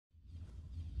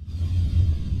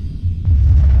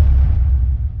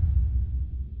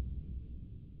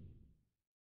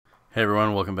Hey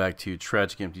everyone, welcome back to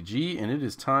Tragic MTG, and it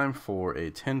is time for a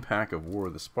 10-pack of War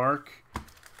of the Spark,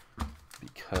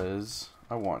 because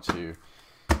I want to.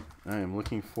 I am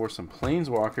looking for some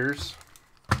Planeswalkers.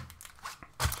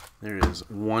 There is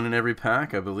one in every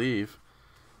pack, I believe.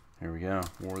 Here we go.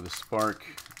 War of the Spark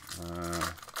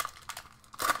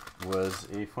was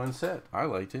a fun set. I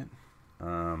liked it.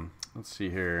 Let's see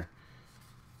here.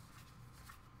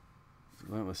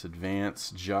 Relentless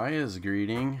Advance, Jaya's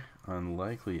Greeting,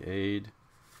 Unlikely Aid.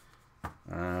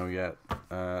 We got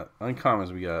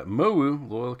uncommons. We got Mowu,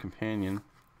 Loyal Companion,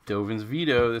 Dovin's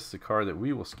Veto. This is a card that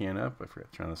we will scan up. I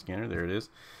forgot to turn on the scanner. There it is.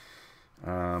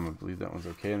 I believe that one's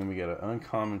okay. And then we got an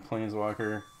uncommon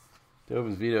Planeswalker.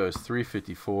 Dovin's Veto is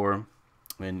 354.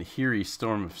 And Hiri,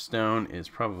 Storm of Stone is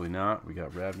probably not. We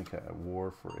got Ravnica at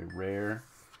War for a rare.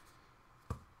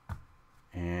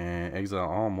 And exile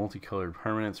all multicolored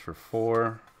permanents for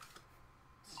 4.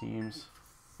 Seems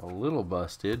a little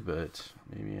busted, but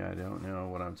maybe I don't know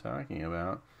what I'm talking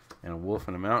about. And a wolf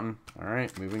in a mountain.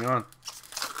 Alright, moving on.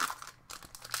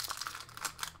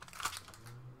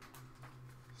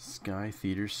 Sky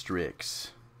Theater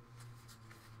Strix.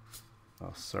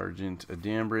 A Sergeant, a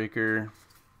Dambreaker,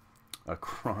 a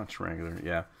Crunch Wrangler.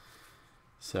 Yeah.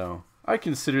 So I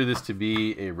consider this to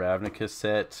be a Ravnica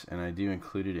set, and I do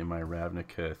include it in my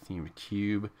Ravnica themed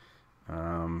cube.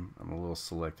 I'm a little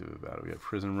selective about it. We got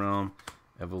Prison Realm,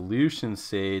 Evolution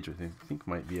Sage, which I think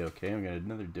might be okay. We got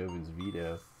another Dovin's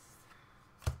Veto.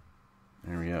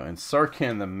 There we go. And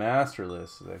Sarkhan the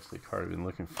Masterless is actually a card I've been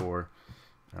looking for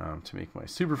to make my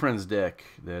Super Friends deck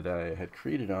that I had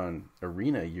created on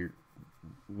Arena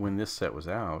when this set was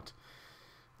out.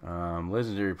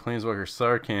 Legendary Planeswalker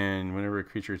Sarkhan. Whenever a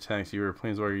creature attacks you or a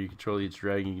Planeswalker you control, each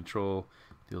dragon you control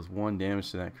deals 1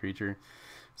 damage to that creature.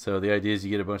 So the idea is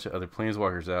you get a bunch of other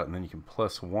Planeswalkers out, and then you can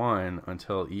 +1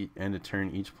 until end of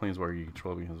turn. Each Planeswalker you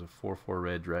control becomes a 4/4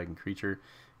 red dragon creature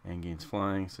and gains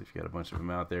flying. So if you got a bunch of them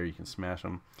out there, you can smash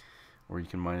them, or you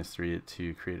can -3 it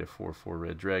to create a 4/4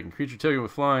 red dragon creature token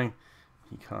with flying.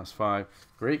 He costs 5.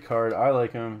 Great card. I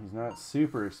like him. He's not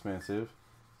super expensive,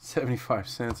 75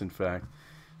 cents in fact.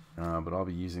 But I'll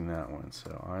be using that one.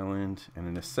 So Island and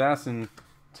an Assassin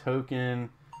token.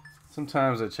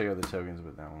 Sometimes I check out the tokens,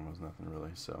 but that one was nothing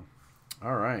really. So,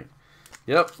 all right.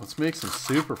 Yep, let's make some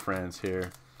Super Friends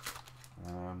here.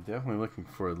 I'm definitely looking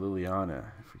for Liliana,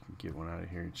 if we can get one out of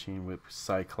here. Chain Whip,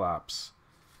 Cyclops.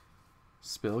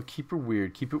 Spellkeeper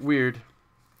Weird. Keep it weird.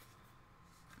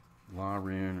 Law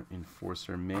Rune,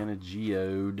 Enforcer, Mana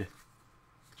Geode.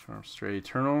 Charm Stray,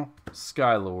 Eternal,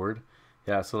 Skylord.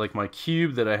 Yeah, so like my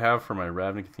cube that I have for my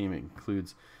Ravnica theme, it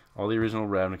includes all the original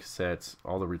Ravnica sets,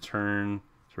 all the Return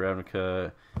to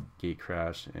Ravnica,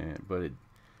 Gatecrash, but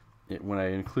when I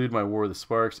include my War of the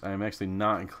Sparks, I'm actually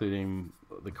not including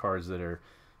the cards that are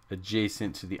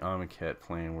adjacent to the Amonkhet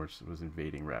plane, which was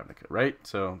invading Ravnica, right?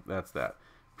 So that's that.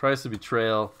 Price of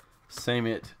Betrayal,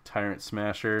 Samit, Tyrant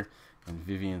Smasher, and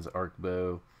Vivian's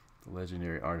Arcbow, the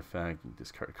legendary artifact. You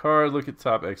discard a card, look at the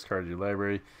top X card of your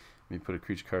library. You put a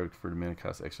creature card for the mana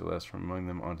cost extra less from among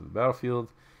them onto the battlefield.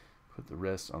 Put the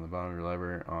rest on the bottom of your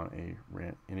library on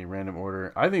in a random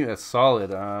order. I think that's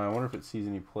solid. I wonder if it sees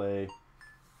any play.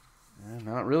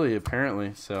 Not really,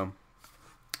 apparently. So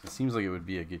it seems like it would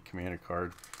be a good commander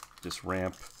card. Just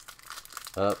ramp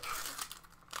up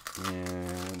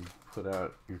and put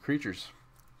out your creatures.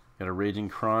 Got a Raging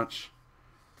Crunch,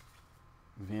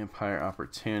 Vampire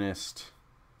Opportunist,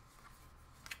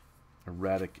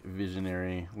 Erratic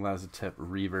Visionary, Lazotep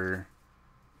Reaver.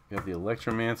 We got the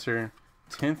Electromancer,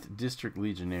 10th District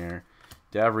Legionnaire,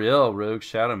 Davriel, Rogue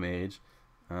Shadow Mage.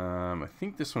 I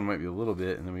think this one might be a little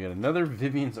bit. And then we got another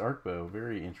Vivian's Arcbow.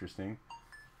 Very interesting.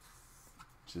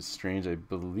 Which is strange. I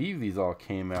believe these all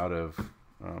came out of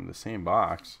the same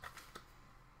box.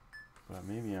 But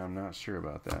maybe I'm not sure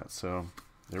about that. So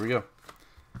there we go.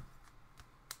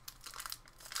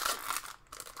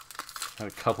 Had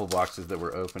a couple boxes that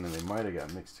were open and they might have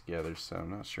got mixed together, so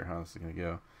I'm not sure how this is going to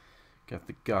go. Got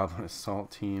the Goblin Assault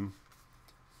team.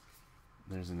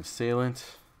 There's an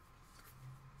Assailant.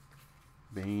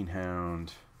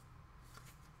 Banehound.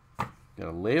 Got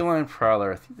a Leyline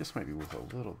Prowler. I think this might be worth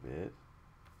a little bit.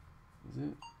 Is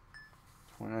it?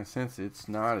 29 cents. It's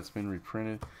not. It's been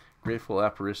reprinted. Grateful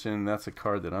Apparition. That's a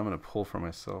card that I'm going to pull for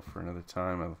myself for another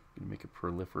time. I'll make a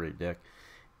proliferate deck.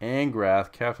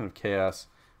 Angrath, Captain of Chaos.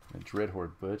 A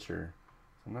Dreadhorde Butcher.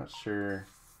 I'm not sure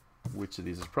which of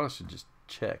these. I probably should just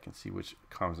check and see which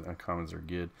commons and uncommons are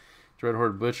good.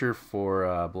 Dreadhorde Butcher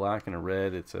for black and a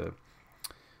red. It's a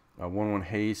 1/1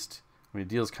 haste. When it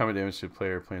deals combat damage to a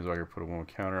player, Planeswalker put a 1/1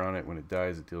 counter on it. When it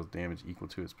dies, it deals damage equal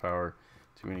to its power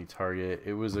to any target.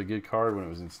 It was a good card when it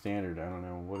was in standard. I don't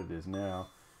know what it is now.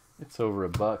 It's over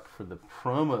 $1 for the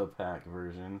promo pack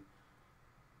version.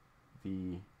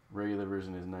 The regular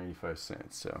version is 95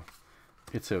 cents, so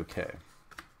it's okay.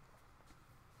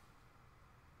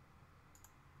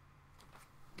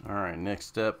 All right,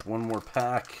 next up, one more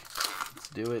pack. Let's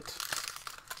do it.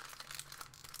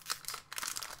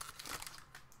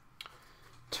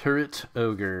 Turret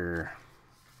Ogre,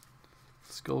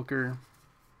 Skulker,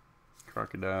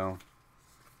 Crocodile,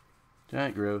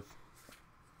 Giant Growth.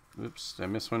 Oops, did I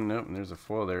miss one? Nope, and there's a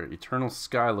foil there. Eternal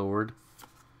Skylord,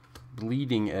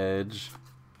 Bleeding Edge,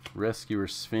 Rescuer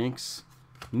Sphinx,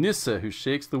 Nissa, who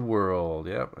shakes the world.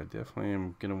 Yep, I definitely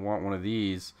am going to want one of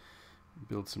these.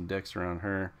 Build some decks around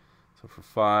her. So for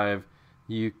 5,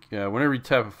 you whenever you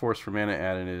tap a force for mana,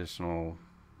 add an additional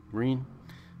green.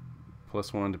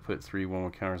 +1 to put 3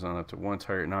 1/1 counters on up to 1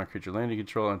 target non-creature land you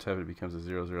control. Untap it becomes a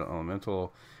 0/0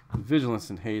 elemental with vigilance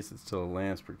and haste. It's still a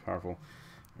land. It's pretty powerful.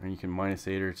 And you can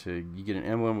 -8 her to you get an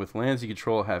emblem with lands you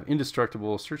control have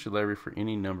indestructible. Search your library for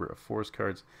any number of forest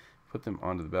cards. Put them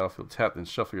onto the battlefield. Tap, then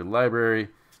shuffle your library.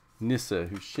 Nissa,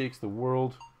 who shakes the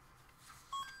world,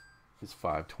 is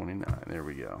 529. There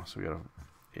we go. So we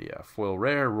got a foil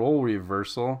rare, role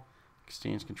reversal.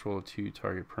 Exchange control of 2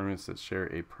 target permanents that share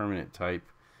a permanent type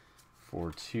for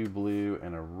 2 blue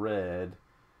and a red.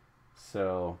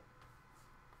 So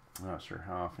I'm not sure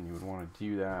how often you would want to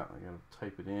do that. I gotta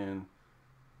type it in.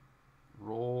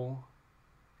 Role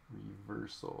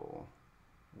reversal.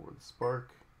 War the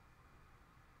Spark.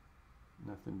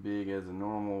 Nothing big as a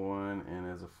normal one, and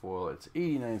as a foil it's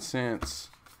 89 cents.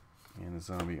 And a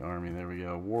zombie army. There we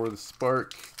go. War the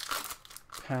Spark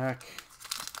pack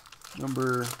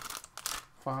number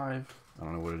 5. I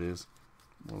don't know what it is.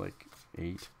 More like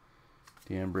 8.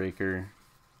 Dam Breaker,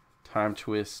 Time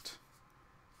Twist,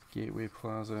 Gateway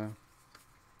Plaza,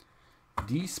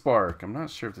 D-Spark. I'm not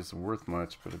sure if this is worth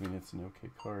much, but I mean it's an okay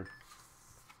card.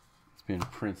 It's been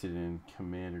printed in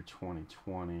Commander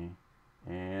 2020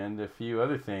 and a few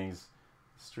other things.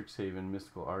 Strixhaven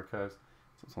Mystical Archives.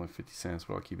 So it's only 50 cents,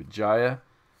 but I'll keep it. Jaya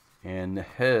and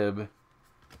Neheb,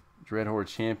 Dreadhorde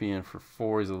Champion for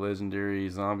 4. He's a legendary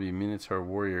zombie Minotaur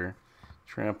Warrior.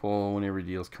 Trample whenever he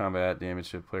deals combat damage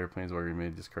to a player. Planeswalker, you may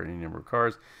discard any number of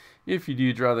cards. If you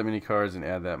do, draw that many cards and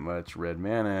add that much red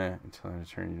mana. Until end of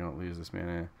turn, you don't lose this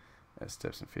mana as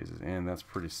steps and phases in. That's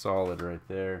pretty solid right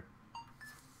there.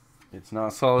 It's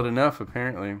not solid enough,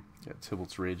 apparently. Got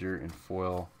Tybalt's Rager and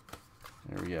foil.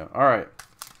 There we go. All right.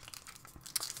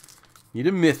 Need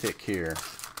a mythic here.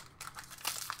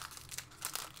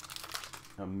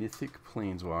 A mythic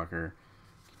Planeswalker.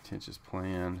 Contentious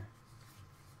Plan.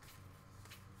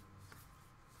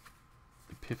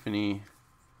 Epiphany.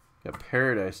 Got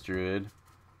Paradise Druid.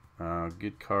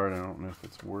 Good card. I don't know if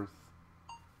it's worth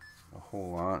a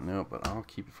whole lot. No, but I'll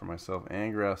keep it for myself.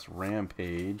 Angrath's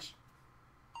Rampage.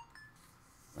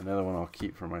 Another one I'll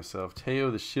keep for myself. Teo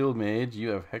the Shield Mage. You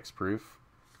have Hexproof.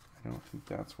 I don't think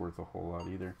that's worth a whole lot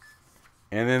either.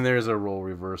 And then there's a role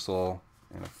reversal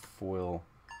and a foil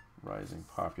Rising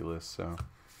Populace. So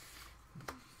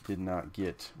did not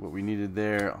get what we needed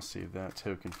there. I'll save that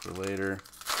token for later.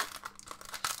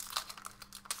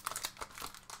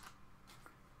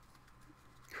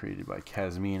 Created by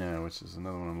Kazmina, which is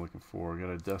another one I'm looking for.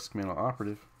 Got a Duskmantle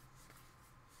Operative,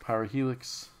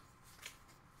 Pyrohelix,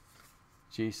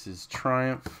 Jace's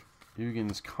Triumph,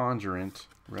 Ugin's Conjurant,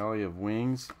 Rally of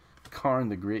Wings, Karn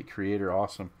the Great Creator,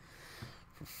 awesome.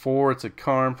 For 4, it's a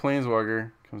Karn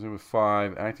Planeswalker, comes in with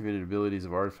 5. Activated abilities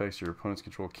of artifacts your opponent's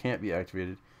control can't be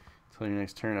activated until your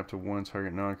next turn. Up to 1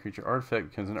 target non-creature artifact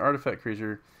becomes an artifact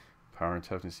creature. Power and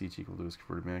toughness each equal to its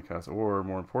converted mana cost. Or,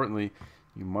 more importantly,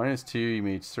 you -2, you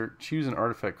may choose an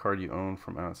artifact card you own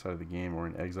from outside of the game or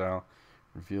in exile.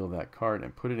 Reveal that card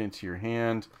and put it into your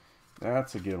hand.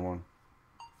 That's a good one.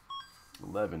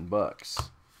 11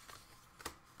 bucks.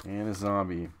 And a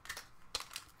zombie.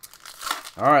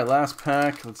 Alright, last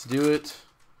pack. Let's do it.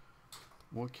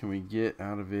 What can we get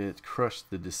out of it? Crush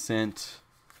the Descent.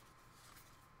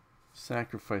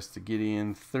 Sacrifice to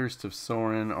Gideon. Thirst of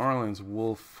Sorin. Arlen's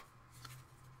Wolf.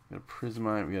 We got a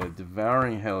Prismite. We got a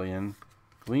Devouring Hellion.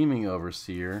 Gleaming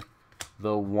Overseer,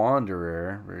 the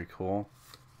Wanderer, very cool,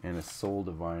 and a Soul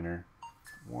Diviner.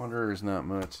 Wanderer is not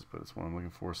much, but it's what I'm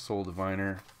looking for. Soul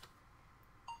Diviner,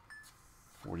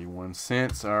 41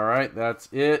 cents. All right,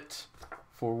 that's it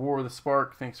for War of the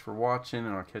Spark. Thanks for watching,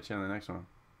 and I'll catch you on the next one.